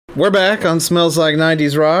We're back on Smells Like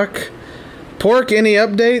 90s Rock. Pork, any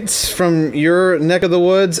updates from your neck of the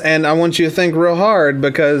woods? And I want you to think real hard,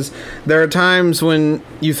 because there are times when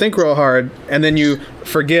you think real hard and then you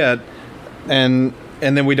forget, and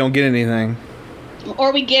then we don't get anything.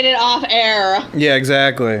 Or we get it off air. Yeah,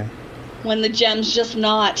 exactly. When the gem's just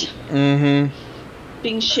not being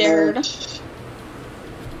shared.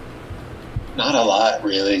 Not a lot,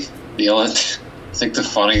 really. I think the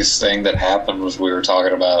funniest thing that happened was we were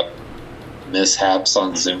talking about mishaps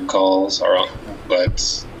on Zoom calls,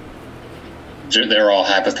 but they're all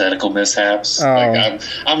hypothetical mishaps. Oh. Like,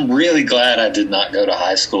 I'm really glad I did not go to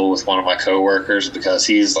high school with one of my coworkers, because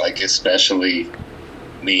he's like especially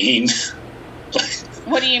mean.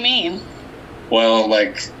 What do you mean? Well,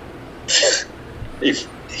 like, if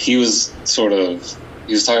he was talking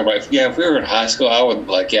about, if we were in high school, I would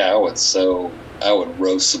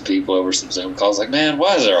roast some people over some Zoom calls. Like, man,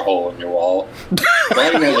 why is there a hole in your wall? Why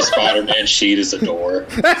do you have a Spider-Man sheet as a door?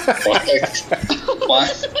 Why?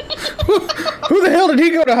 Who the hell did he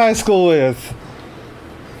go to high school with?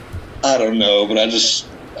 I don't know, but I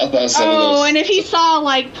thought some of those... and if he saw,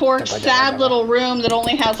 like, Pork's sad little room that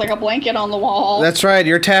only has, like, a blanket on the wall. That's right,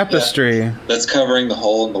 your tapestry. Yeah, that's covering the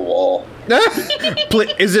hole in the wall.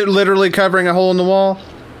 Is it literally covering a hole in the wall?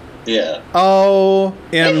 Yeah. OMG.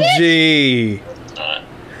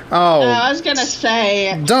 Oh. I was gonna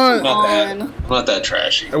say. Don't. Not that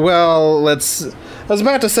trashy. Well, I was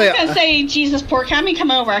about to say. I was gonna say, Jesus, Pork, have me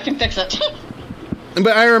come over. I can fix it. But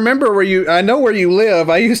I remember I know where you live.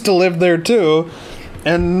 I used to live there too.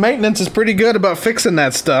 And maintenance is pretty good about fixing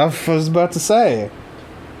that stuff. I was about to say.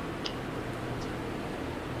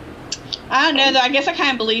 I don't know, though. I guess I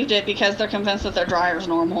kind of believed it because they're convinced that their dryer's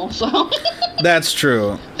normal, so... That's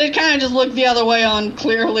true. They kind of just look the other way on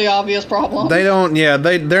clearly obvious problems. They don't,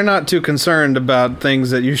 they're not too concerned about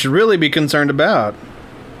things that you should really be concerned about.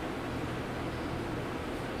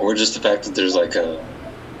 Or just the fact that there's like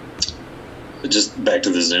just back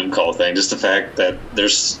to the Zoom call thing, just the fact that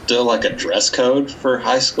there's still like a dress code for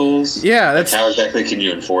high schools. Yeah, that's... Like, how exactly can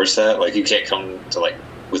you enforce that? Like, you can't come to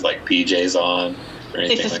with PJs on.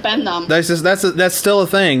 They suspend them. That's still a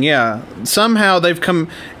thing, yeah. Somehow they've come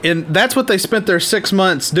in. That's what they spent their 6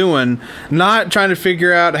 months doing, not trying to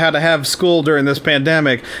figure out how to have school during this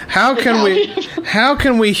pandemic. How can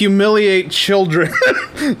we humiliate children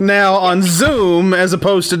now on Zoom as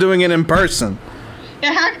opposed to doing it in person?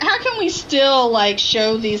 Yeah, how can we still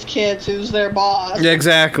show these kids who's their boss?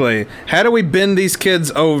 Exactly. How do we bend these kids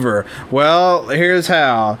over? Well, here's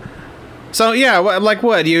how. So, yeah, like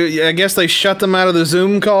what? I guess they shut them out of the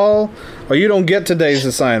Zoom call? Or you don't get today's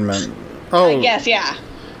assignment? Oh. I guess, yeah.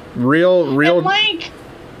 Real... And I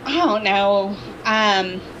don't know.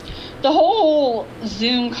 The whole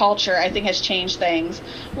Zoom culture, I think, has changed things.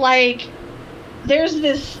 Like, there's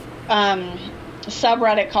this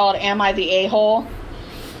subreddit called Am I the A-Hole?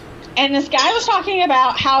 And this guy was talking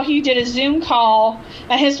about how he did a Zoom call,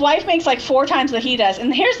 and his wife makes 4 times what he does.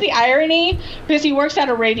 And here's the irony, because he works at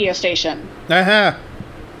a radio station. Uh-huh.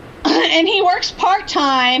 And he works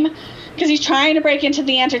part-time because he's trying to break into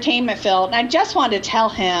the entertainment field. And I just wanted to tell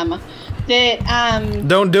him that...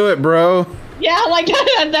 don't do it, bro. Yeah,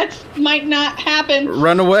 that might not happen.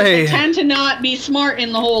 Run away. They tend to not be smart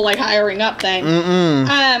in the whole, hiring up thing.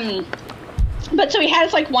 Mm-mm. But so he had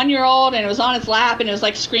his 1-year-old, and it was on his lap, and it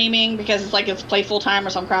was screaming because it's playful time or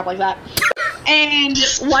some crap like that. And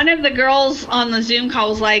one of the girls on the Zoom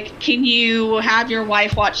call was like, "Can you have your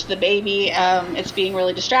wife watch the baby? It's being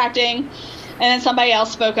really distracting." And then somebody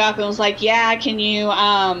else spoke up and was like, "Yeah, can you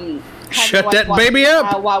have shut your wife that baby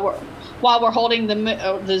up while we're holding the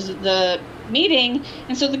meeting?"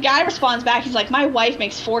 And so the guy responds back. He's like, "My wife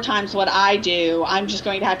makes 4 times what I do. I'm just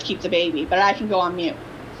going to have to keep the baby, but I can go on mute."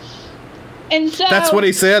 And so, that's what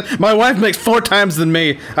he said. My wife makes 4 times than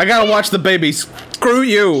me. I gotta watch the baby. Screw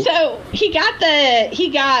you. So he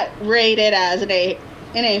got rated as an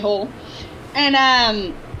a-hole, and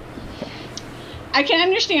I can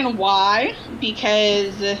understand why,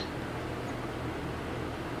 because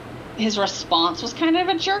his response was kind of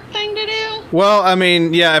a jerk thing to do. Well, I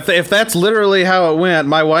mean, yeah, if that's literally how it went,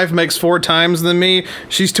 my wife makes 4 times than me.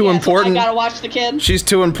 She's too important. So I gotta watch the kid. She's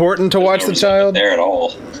too important to watch the child. There at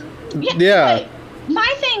all. Yeah.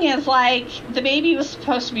 My thing is, the baby was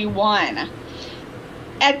supposed to be 1.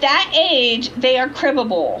 At that age, they are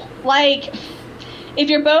cribbable. If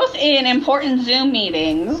you're both in important Zoom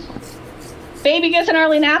meetings, baby gets an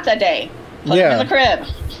early nap that day. Put him in the crib.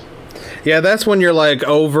 Yeah, that's when you're like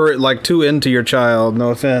over, like too into your child. No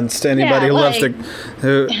offense to anybody who loves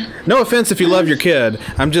no offense if you love your kid.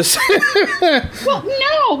 I'm just. Well,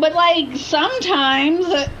 no, but like sometimes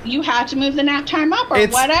you have to move the nap time up or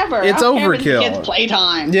whatever. It's overkill. It's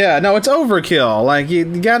playtime. Yeah, no, it's overkill. Like you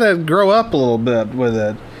gotta grow up a little bit with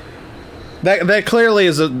it. That clearly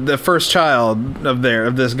is the first child of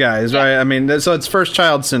this guy's, right? I mean, so it's first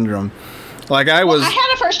child syndrome. Like I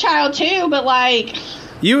had a first child too, but like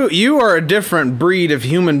you are a different breed of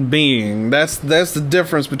human being. That's the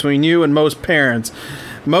difference between you and most parents.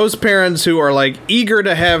 Most parents who are like eager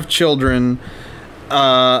to have children,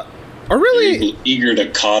 are really eager to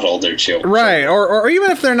coddle their children, right? Or even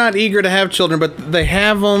if they're not eager to have children, but they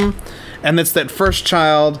have them, and it's that first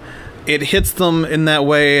child. It hits them in that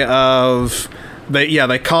way of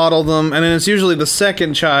they coddle them, and then it's usually the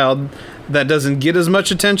second child that doesn't get as much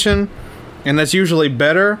attention, and that's usually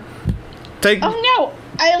better. Oh no,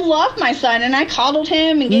 I love my son, and I coddled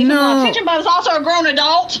him and gave him a lot of attention, but I was also a grown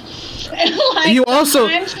adult. And like, you also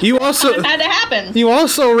had to happen. You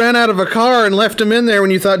also ran out of a car and left him in there when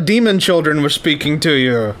you thought demon children were speaking to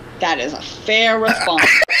you. That is a fair response.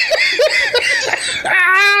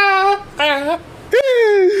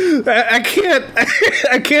 I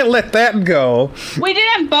can't let that go. We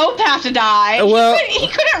didn't both have to die. Well, he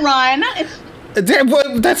couldn't run.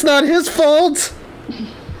 That's not his fault.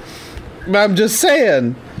 I'm just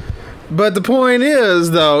saying. But the point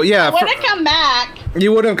is, though, yeah. I would have come back.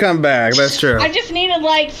 You would have come back. That's true. I just needed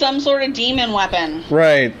like some sort of demon weapon.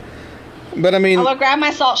 Right. But I mean, I would grab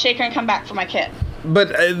my salt shaker and come back for my kid.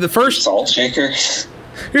 But the first salt shaker.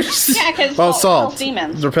 Yeah, because salt repels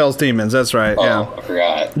demons. Repels demons. That's right. Oh, yeah. I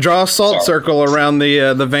forgot. Draw a salt circle around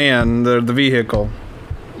the van, the vehicle.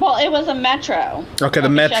 Well, it was a Metro. Okay, the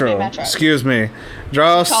Metro. Excuse me.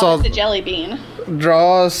 Draw a salt. The jelly bean.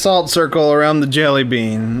 Draw a salt circle around the jelly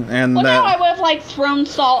bean, and no, I would have like thrown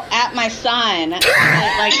salt at my son. Grabbed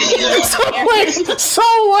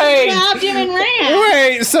him and ran.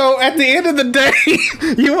 Wait, so at the end of the day,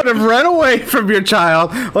 you would have run away from your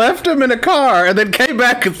child, left him in a car, and then came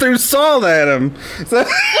back and threw salt at him. So did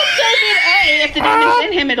A, if the demon's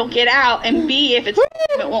in him, it'll get out, and B, if it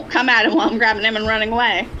won't come at him while I'm grabbing him and running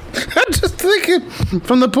away. I'm just thinking,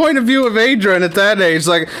 from the point of view of Adrian at that age,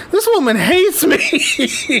 like, this woman hates me.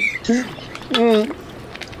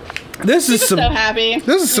 This is so happy.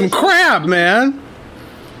 This is some crap, man.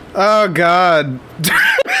 Oh God.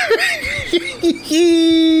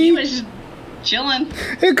 He was just chilling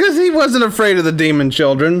because he wasn't afraid of the demon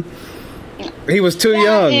children. He was too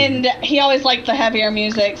young, and he always liked the heavier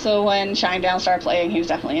music. So when Shinedown started playing, he was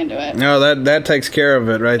definitely into it. No, that takes care of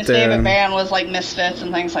it right His there. His favorite band was like Misfits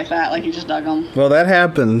and things like that. Like he just dug them. Well, that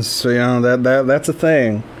happens. So, you know that's a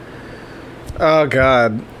thing. Oh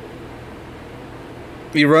God.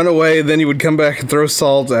 You run away, then you would come back and throw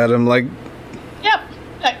salt at him, like. Yep.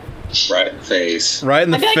 Right in the face. Right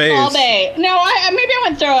in the face. Like Salt Bay. No, maybe I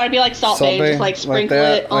wouldn't throw it. I'd be like Salt Bay, just like sprinkle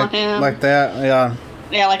it on him. Like that, yeah.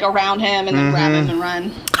 Yeah, like around him, and then grab him and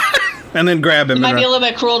run. And then grab him. It might be a little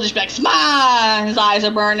bit cruel, just be like, smile. His eyes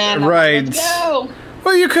are burning. Right. Let's go.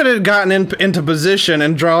 Well, you could have gotten into position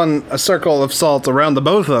and drawn a circle of salt around the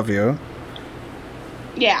both of you.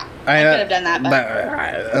 Yeah, I could have done that.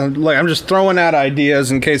 But look, I'm just throwing out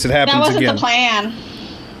ideas in case it happens again. That wasn't the plan.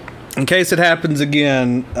 In case it happens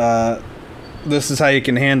again, this is how you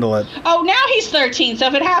can handle it. Oh, now he's 13, so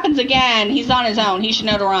if it happens again, he's on his own. He should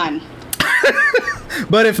know to run.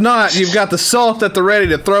 But if not, you've got the salt at the ready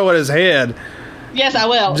to throw at his head. Yes, I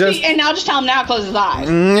will. And I'll just tell him now to close his eyes.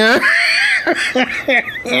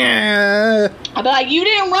 I'll be like, you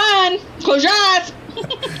didn't run. Close your eyes.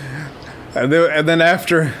 And then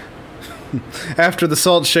after the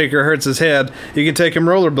salt shaker hurts his head, you can take him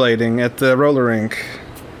rollerblading at the roller rink.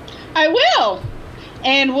 I will.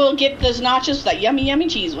 And we'll get those nachos with that yummy, yummy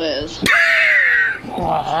cheese whiz.